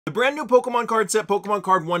The brand new Pokemon card set, Pokemon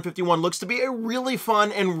Card 151, looks to be a really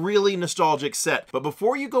fun and really nostalgic set. But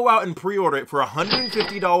before you go out and pre-order it for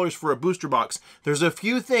 $150 for a booster box, there's a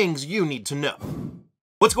few things you need to know.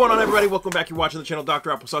 What's going on, everybody? Welcome back. You're watching the channel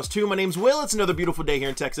Dr. Applesauce 2. My name's Will. It's another beautiful day here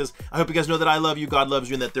in Texas. I hope you guys know that I love you, God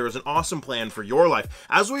loves you, and that there is an awesome plan for your life.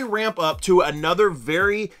 As we ramp up to another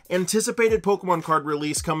very anticipated Pokemon card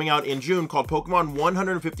release coming out in June called Pokemon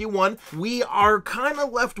 151, we are kind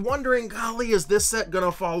of left wondering, golly, is this set going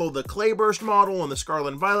to follow the Clayburst model and the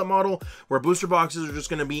Scarlet and Violet model, where booster boxes are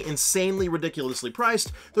just going to be insanely ridiculously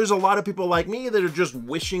priced? There's a lot of people like me that are just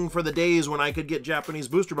wishing for the days when I could get Japanese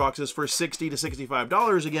booster boxes for $60 to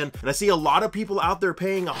 $65 again, and I see a lot of people out there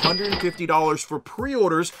paying $150 for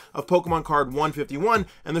pre-orders of Pokemon Card 151,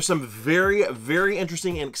 and there's some very, very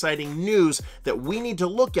interesting and exciting news that we need to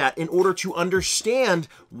look at in order to understand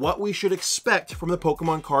what we should expect from the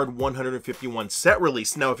Pokemon Card 151 set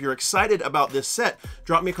release. Now, if you're excited about this set,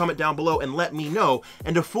 drop me a comment down below and let me know.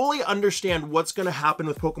 And to fully understand what's going to happen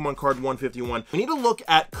with Pokemon Card 151, we need to look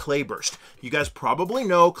at Clayburst. You guys probably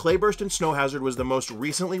know Clayburst and Snow Hazard was the most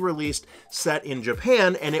recently released set in Japan,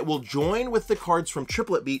 and it will join with the cards from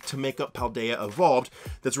Triplet Beat to make up Paldea Evolved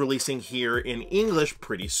that's releasing here in English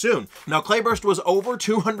pretty soon. Now, Clayburst was over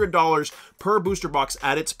 $200 per booster box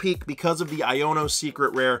at its peak because of the Iono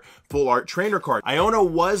Secret Rare Full Art Trainer card. Iono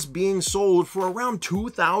was being sold for around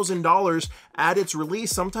 $2,000 at its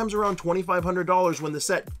release, sometimes around $2,500 when the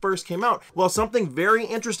set first came out. Well, something very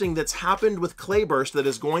interesting that's happened with Clayburst that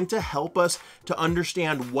is going to help us to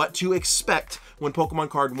understand what to expect when Pokemon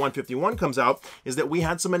Card 151 comes out is that we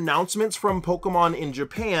had some announcements from Pokemon in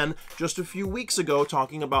Japan just a few weeks ago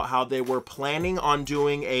talking about how they were planning on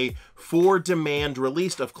doing a for-demand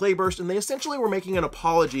release of Clayburst, and they essentially were making an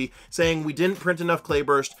apology saying we didn't print enough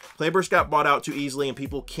Clayburst, Clayburst got bought out too easily, and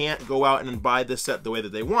people can't go out and buy this set the way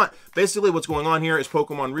that they want. Basically, what's going on here is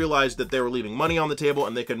Pokemon realized that they were leaving money on the table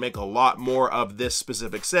and they could make a lot more of this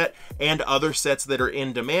specific set and other sets that are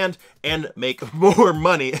in demand and make more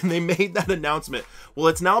money, and they made that announcement. Well,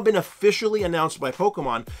 it's now been officially announced by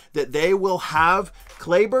Pokemon that they will have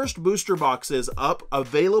Clayburst booster boxes up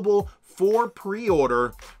available for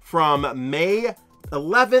pre-order from May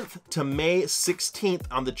 11th to May 16th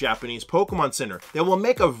on the Japanese Pokemon Center. They will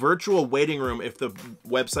make a virtual waiting room if the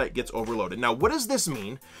website gets overloaded. Now, what does this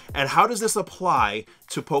mean, and how does this apply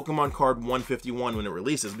to Pokemon Card 151 when it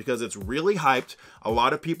releases? Because it's really hyped. A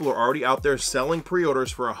lot of people are already out there selling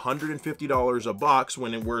pre-orders for $150 a box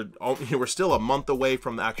when we're still a month away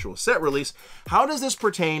from the actual set release. How does this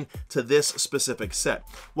pertain to this specific set?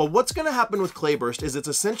 Well, what's going to happen with Clayburst is it's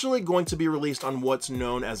essentially going to be released on what's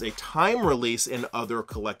known as a time release in other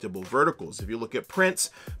collectible verticals. If you look at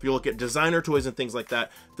prints, if you look at designer toys and things like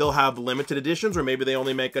that, they'll have limited editions, or maybe they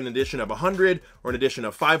only make an edition of 100 or an edition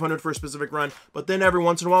of 500 for a specific run, but then every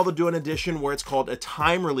once in a while they'll do an edition where it's called a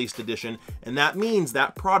time released edition, and that means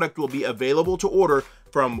that product will be available to order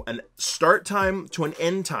from a start time to an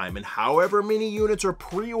end time, and however many units are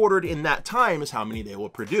pre-ordered in that time is how many they will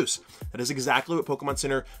produce. That is exactly what Pokemon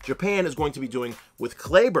Center Japan is going to be doing with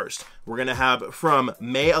Clayburst. We're going to have from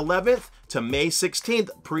May 11th to May 16th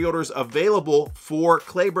pre-orders available for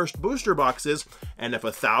Clayburst booster boxes, and if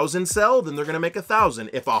 1,000 sell, then they're going to make 1,000.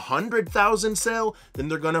 If 100,000 sell, then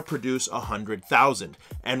they're going to produce 100,000.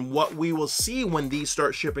 And what we will see when these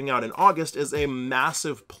start shipping out in August is a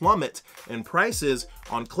massive plummet in prices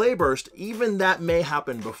on Clayburst. Even that may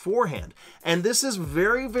happen beforehand. And this is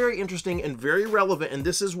very, very interesting and very relevant, and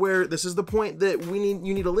this is the point that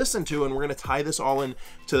you need to listen to, and we're going to tie this all in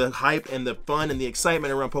to the hype and the fun and the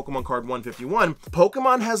excitement around Pokemon Card 151.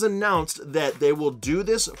 Pokemon has announced that they will do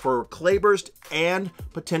this for Clayburst and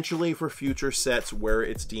potentially for future sets where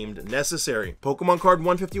it's deemed necessary. Pokemon Card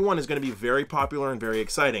 151 is going to be very popular and very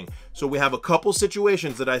exciting. So we have a couple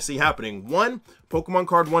situations that I see happening. One, Pokemon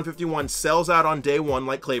Card 151 sells out on day one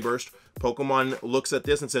like Clayburst. Pokemon looks at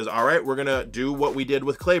this and says, all right, we're going to do what we did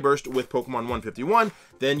with Clayburst with Pokemon 151.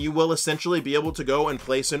 Then you will essentially be able to go and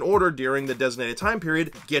place an order during the designated time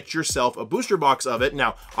period, get yourself a booster box of it.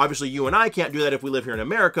 Now, obviously you and I can't do that if we live here in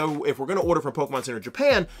America. If we're going to order from Pokemon Center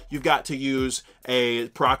Japan, you've got to use a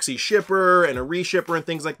proxy shipper and a reshipper and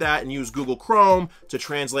things like that, and use Google Chrome to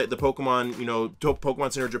translate the Pokemon, to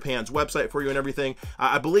Pokemon Center Japan's website for you and everything.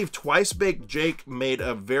 I believe Twice Baked Jake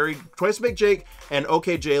and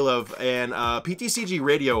OK J Love and PTCG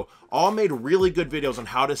Radio all made really good videos on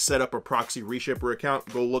how to set up a proxy reshipper account.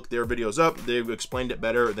 Go look their videos up. They've explained it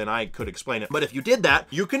better than I could explain it. But if you did that,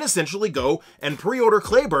 you can essentially go and pre-order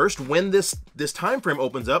Clayburst when this time frame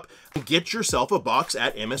opens up and get yourself a box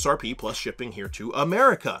at MSRP plus shipping here to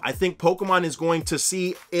America. I think Pokemon is going to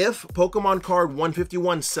see if Pokemon card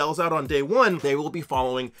 151 sells out on day one, they will be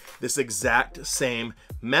following this exact same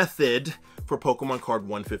method for Pokemon card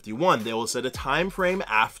 151. They will set a time frame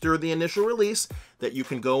after the initial release that you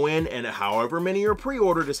can go in, and however many are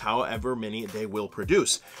pre-ordered is however many they will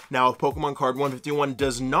produce. Now, if Pokemon card 151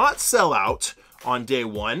 does not sell out on day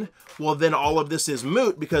one, well, then all of this is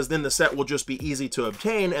moot, because then the set will just be easy to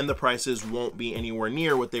obtain and the prices won't be anywhere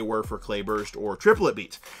near what they were for Clayburst or Triplet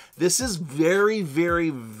Beat. This is very, very,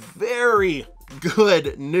 very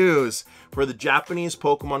good news for the Japanese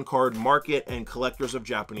Pokemon card market and collectors of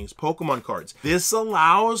Japanese Pokemon cards. This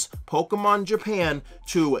allows Pokemon Japan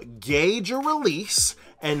to gauge a release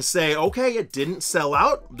and say, okay, it didn't sell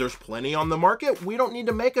out, there's plenty on the market, we don't need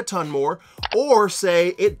to make a ton more, or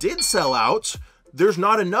say it did sell out, there's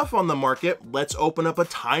not enough on the market, let's open up a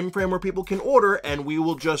time frame where people can order, and we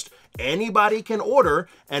will just, anybody can order,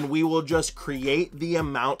 and we will just create the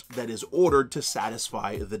amount that is ordered to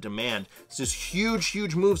satisfy the demand. This is huge,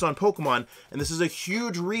 huge moves on Pokemon, and this is a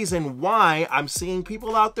huge reason why I'm seeing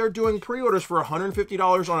people out there doing pre-orders for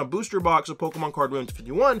 $150 on a booster box of Pokemon card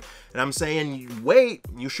 151, and I'm saying, wait,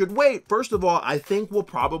 you should wait. First of all, I think we'll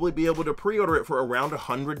probably be able to pre-order it for around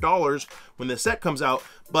 $100 when the set comes out,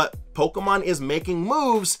 but Pokemon is making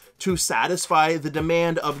moves to satisfy the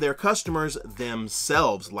demand of their customers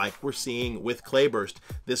themselves, like we're seeing with Clayburst.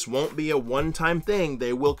 This won't be a one-time thing.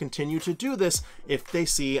 They will continue to do this if they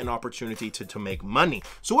see an opportunity to make money.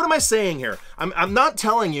 So what am I saying here? I'm not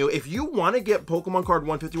telling you, if you want to get Pokemon card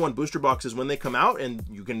 151 booster boxes when they come out and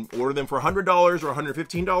you can order them for $100 or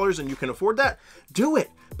 $115 and you can afford that, do it.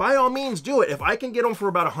 By all means, do it. If I can get them for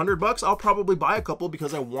about $100, I'll probably buy a couple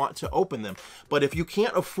because I want to open them. But if you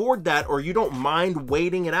can't afford that, or you don't mind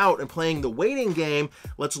waiting it out and playing the waiting game,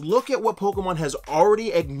 let's look at what Pokemon has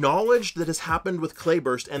already acknowledged that has happened with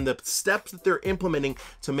Clayburst and the steps that they're implementing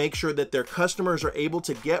to make sure that their customers are able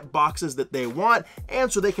to get boxes that they want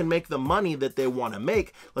and so they can make the money that they want to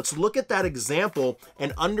make. Let's look at that example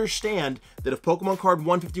and understand that if Pokemon card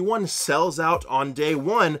 151 sells out on day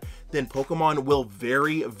one, then Pokemon will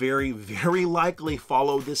very, very, very likely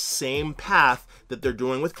follow this same path that they're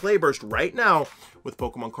doing with Clayburst right now with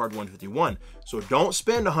Pokemon card 151. So don't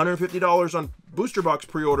spend $150 on booster box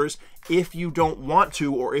pre-orders if you don't want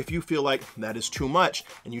to, or if you feel like that is too much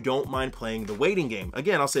and you don't mind playing the waiting game.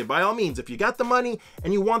 Again, I'll say by all means, if you got the money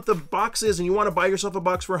and you want the boxes and you want to buy yourself a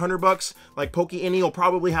box for $100, like Poke-Any will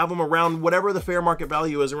probably have them around whatever the fair market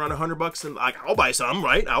value is, around $100, and like, I'll buy some,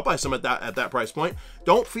 right? I'll buy some at that price point.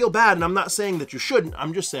 Don't feel bad, and I'm not saying that you shouldn't.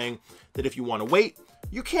 I'm just saying that if you want to wait,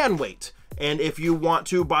 you can wait. And if you want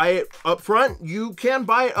to buy it up front, you can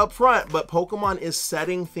buy it up front, but Pokemon is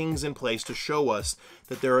setting things in place to show us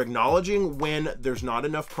that they're acknowledging when there's not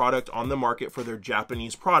enough product on the market for their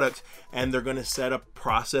Japanese product, and they're going to set a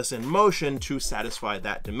process in motion to satisfy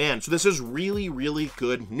that demand. So this is really, really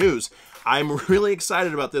good news. I'm really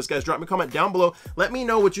excited about this, guys. Drop me a comment down below. Let me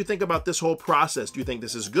know what you think about this whole process. Do you think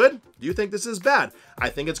this is good? Do you think this is bad? I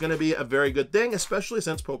think it's going to be a very good thing, especially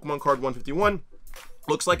since Pokemon card 151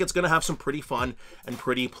 looks like it's going to have some pretty fun and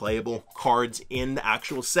pretty playable cards in the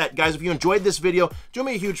actual set. Guys, if you enjoyed this video, do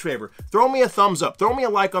me a huge favor. Throw me a thumbs up. Throw me a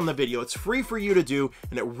like on the video. It's free for you to do,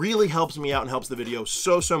 and it really helps me out and helps the video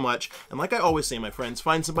so, so much. And like I always say, my friends,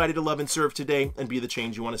 find somebody to love and serve today and be the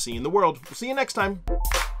change you want to see in the world. We'll see you next time.